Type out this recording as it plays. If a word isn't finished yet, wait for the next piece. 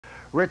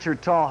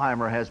Richard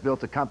Thalheimer has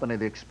built a company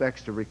that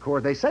expects to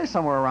record, they say,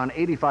 somewhere around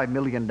 $85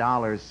 million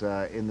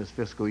in this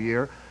fiscal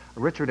year.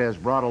 Richard has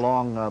brought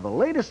along the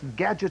latest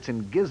gadgets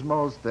and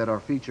gizmos that are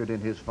featured in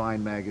his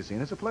fine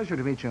magazine. It's a pleasure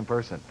to meet you in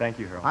person. Thank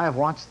you, Harold. I have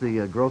watched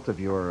the growth of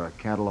your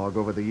catalog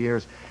over the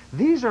years.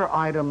 These are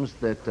items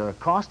that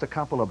cost a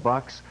couple of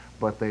bucks,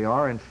 but they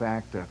are, in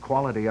fact,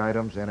 quality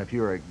items, and if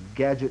you're a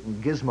gadget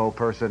and gizmo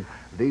person,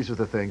 these are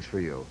the things for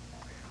you.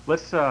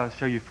 Let's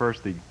show you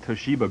first the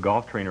Toshiba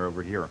golf trainer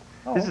over here.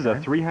 Oh, this is a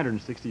okay.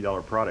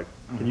 $360 product.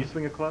 Can you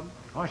swing a club?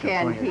 Oh,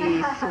 Can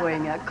he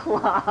swing a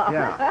club?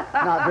 Yeah,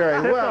 not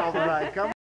very well, but come